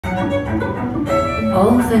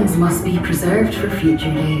All things must be preserved for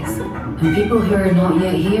future days, and people who are not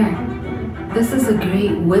yet here. This is a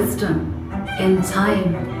great wisdom. In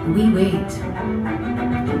time, we wait.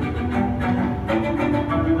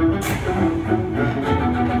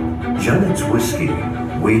 Janet's whiskey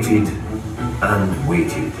waited and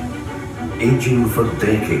waited, aging for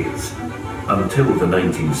decades, until the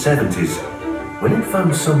 1970s, when it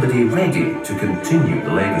found somebody ready to continue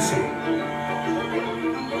the legacy.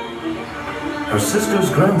 Her sister's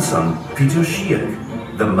grandson, Peter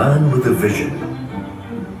Schiach, the man with the vision.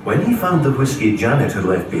 When he found the whiskey Janet had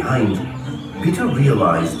left behind, Peter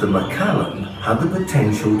realized the Macallan had the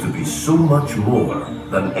potential to be so much more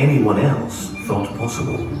than anyone else thought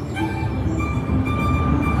possible.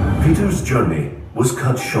 Peter's journey was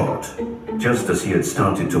cut short, just as he had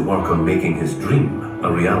started to work on making his dream a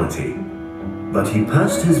reality. But he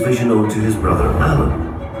passed his vision on to his brother Alan,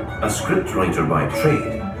 a scriptwriter by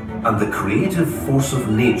trade, and the creative force of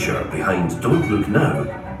nature behind Don't Look Now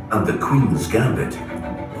and The Queen's Gambit.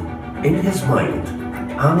 In his mind,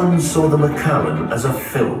 Alan saw the Macallan as a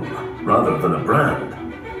film rather than a brand,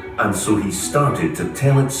 and so he started to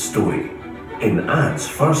tell its story, in ads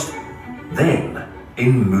first, then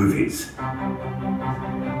in movies.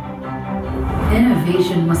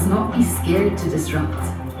 Innovation must not be scared to disrupt.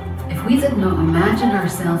 If we did not imagine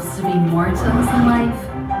ourselves to be mortals in life,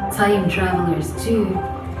 time travelers too,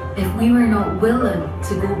 if we were not willing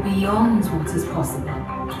to go beyond what is possible,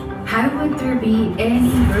 how would there be any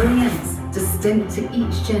brilliance distinct to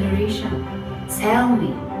each generation? Tell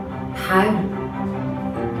me, how?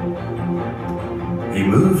 He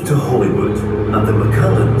moved to Hollywood, and the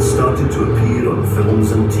Macallan started to appear on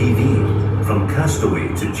films and TV, from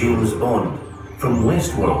Castaway to James Bond, from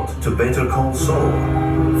Westworld to Better Call Saul,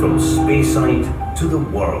 from Speyside to The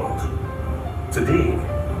World. Today,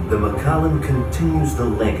 the Macallan continues the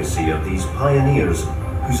legacy of these pioneers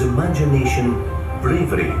whose imagination,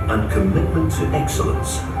 bravery and commitment to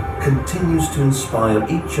excellence continues to inspire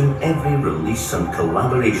each and every release and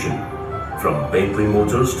collaboration, from Bentley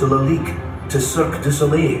Motors to Lalique to Cirque du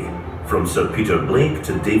Soleil, from Sir Peter Blake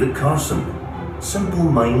to David Carson, Simple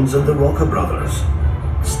Minds and the Rocker Brothers,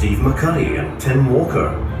 Steve McCurry and Tim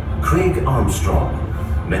Walker, Craig Armstrong,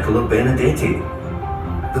 Nicola Benedetti,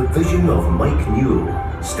 the vision of Mike Newell,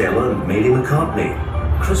 Stella and Mary McCartney,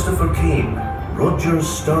 Christopher Kane, Rogers,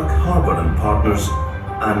 Stark, Harbour and Partners,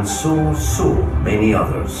 and so many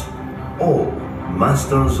others. All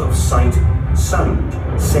masters of sight, sound,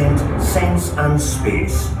 scent, sense and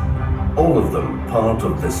space. All of them part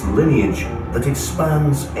of this lineage that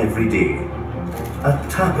expands every day. A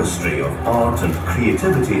tapestry of art and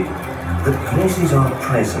creativity that graces our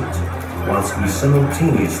present whilst we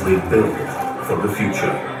simultaneously build for the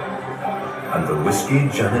future. And the whiskey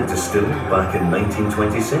Janet distilled back in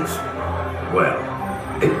 1926? Well,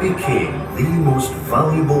 it became the most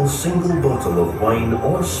valuable single bottle of wine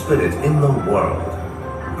or spirit in the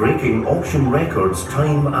world, breaking auction records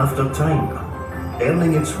time after time,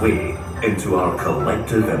 earning its way into our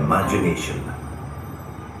collective imagination.